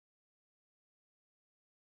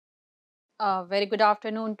A very good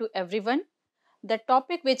afternoon to everyone. The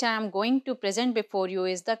topic which I am going to present before you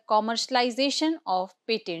is the commercialization of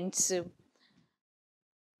patents.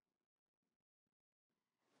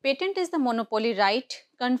 Patent is the monopoly right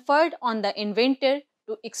conferred on the inventor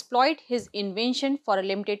to exploit his invention for a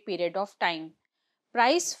limited period of time.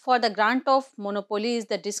 Price for the grant of monopoly is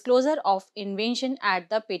the disclosure of invention at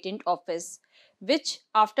the patent office, which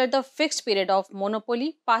after the fixed period of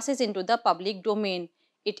monopoly passes into the public domain.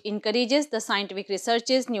 It encourages the scientific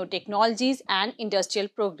researches, new technologies and industrial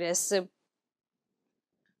progress.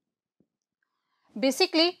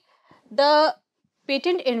 Basically, the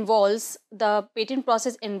the patent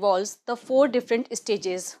process involves the four different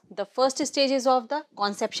stages. The first stage is of the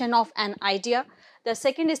conception of an idea. The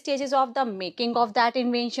second stage is of the making of that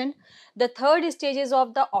invention. The third stage is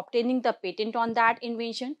of the obtaining the patent on that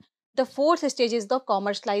invention. The fourth stage is the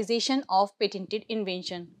commercialization of patented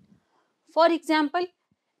invention. For example,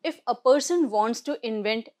 if a person wants to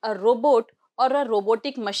invent a robot or a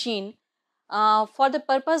robotic machine for the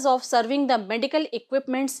purpose of serving the medical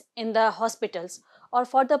equipments in the hospitals or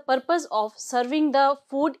for the purpose of serving the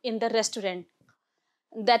food in the restaurant,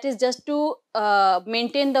 that is just to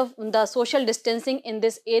maintain the social distancing in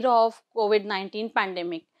this era of COVID-19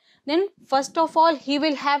 pandemic, then first of all he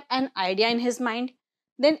will have an idea in his mind.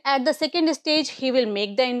 Then at the second stage he will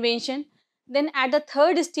make the invention. Then at the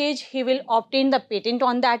third stage he will obtain the patent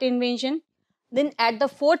on that invention. Then at the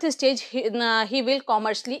fourth stage he will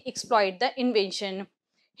commercially exploit the invention.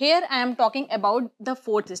 Here I am talking about the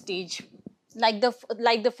fourth stage. Like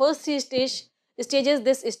the first stages,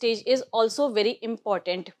 this stage is also very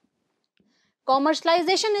important.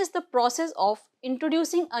 Commercialization is the process of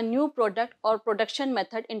introducing a new product or production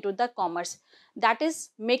method into the commerce, that is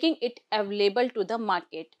making it available to the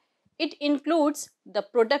market. It includes the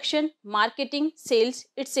production, marketing, sales,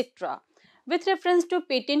 etc. With reference to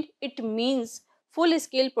patent, it means full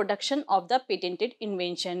scale production of the patented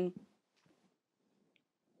invention.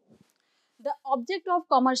 The object of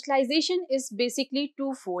commercialization is basically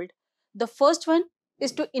twofold. The first one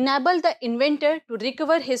is to enable the inventor to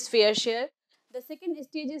recover his fair share. The second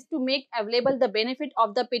stage is to make available the benefit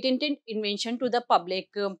of the patented invention to the public.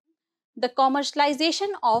 The commercialization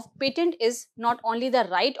of patent is not only the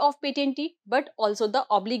right of patentee but also the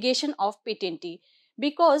obligation of patentee,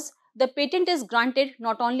 because the patent is granted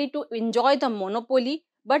not only to enjoy the monopoly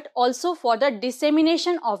but also for the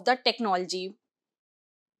dissemination of the technology.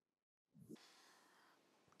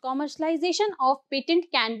 Commercialization of patent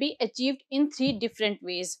can be achieved in three different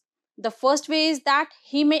ways. The first way is that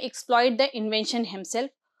he may exploit the invention himself,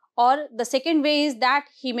 or the second way is that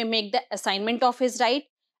he may make the assignment of his right,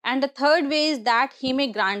 and the third way is that he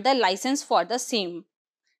may grant the license for the same.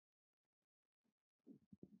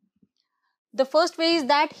 The first way is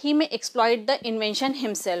that he may exploit the invention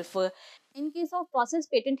himself. In case of process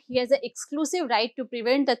patent, he has an exclusive right to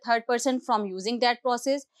prevent the third person from using that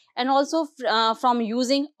process, and also from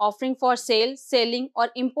using, offering for sale, selling or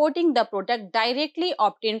importing the product directly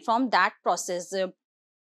obtained from that process.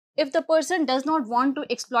 If the person does not want to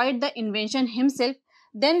exploit the invention himself,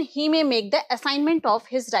 then he may make the assignment of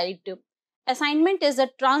his right. Assignment is a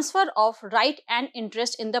transfer of right and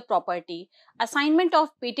interest in the property. Assignment of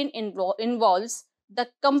patent involves the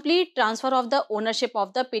complete transfer of the ownership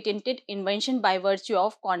of the patented invention by virtue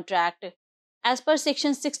of contract. As per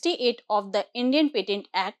section 68 of the Indian Patent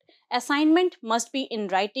Act, assignment must be in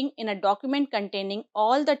writing in a document containing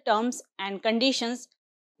all the terms and conditions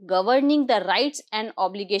governing the rights and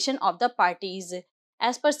obligation of the parties.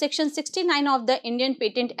 As per section 69 of the Indian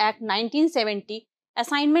Patent Act 1970,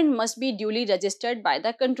 assignment must be duly registered by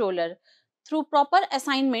the controller. Through proper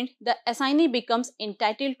assignment, the assignee becomes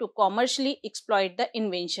entitled to commercially exploit the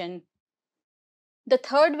invention. The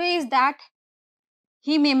third way is that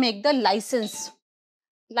he may make the license.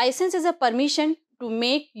 License is a permission to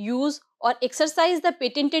make, use or exercise the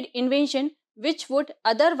patented invention which would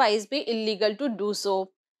otherwise be illegal to do so.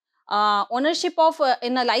 Ownership of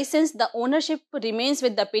in a license, the ownership remains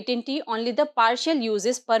with the patentee, only the partial use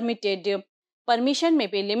is permitted. Permission may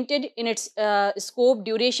be limited in its scope,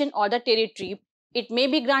 duration or the territory. It may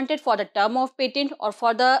be granted for the term of patent or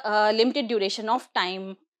for the limited duration of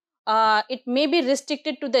time. It may be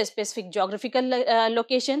restricted to the specific geographical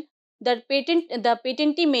location. The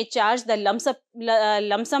patentee may charge the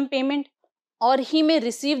lump sum payment, or he may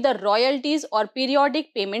receive the royalties or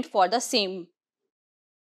periodic payment for the same.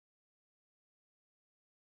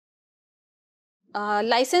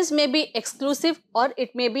 License may be exclusive or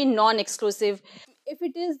it may be non-exclusive. If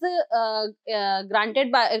it is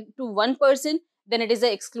granted to one person, then it is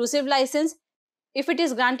an exclusive license. If it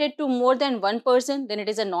is granted to more than one person, then it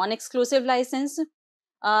is a non-exclusive license.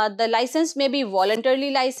 The license may be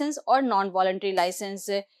voluntarily license or non-voluntary license.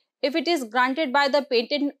 If it is granted by the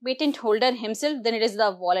patent holder himself, then it is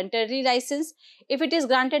the voluntary license. If it is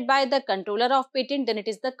granted by the controller of patent, then it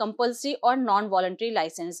is the compulsory or non-voluntary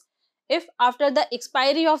license. If after the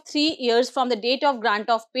expiry of 3 years from the date of grant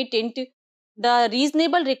of patent, the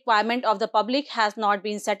reasonable requirement of the public has not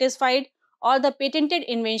been satisfied, or the patented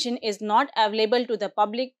invention is not available to the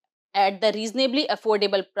public at the reasonably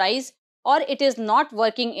affordable price, or it is not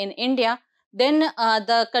working in India, then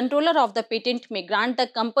the controller of the patent may grant the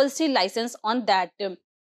compulsory license on that.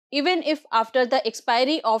 Even if after the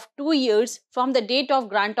expiry of 2 years from the date of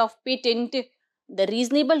grant of patent, the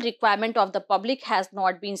reasonable requirement of the public has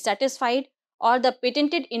not been satisfied, or the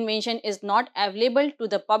patented invention is not available to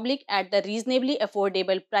the public at the reasonably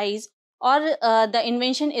affordable price, or the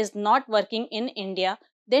invention is not working in India,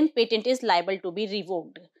 then patent is liable to be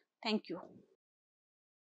revoked. Thank you.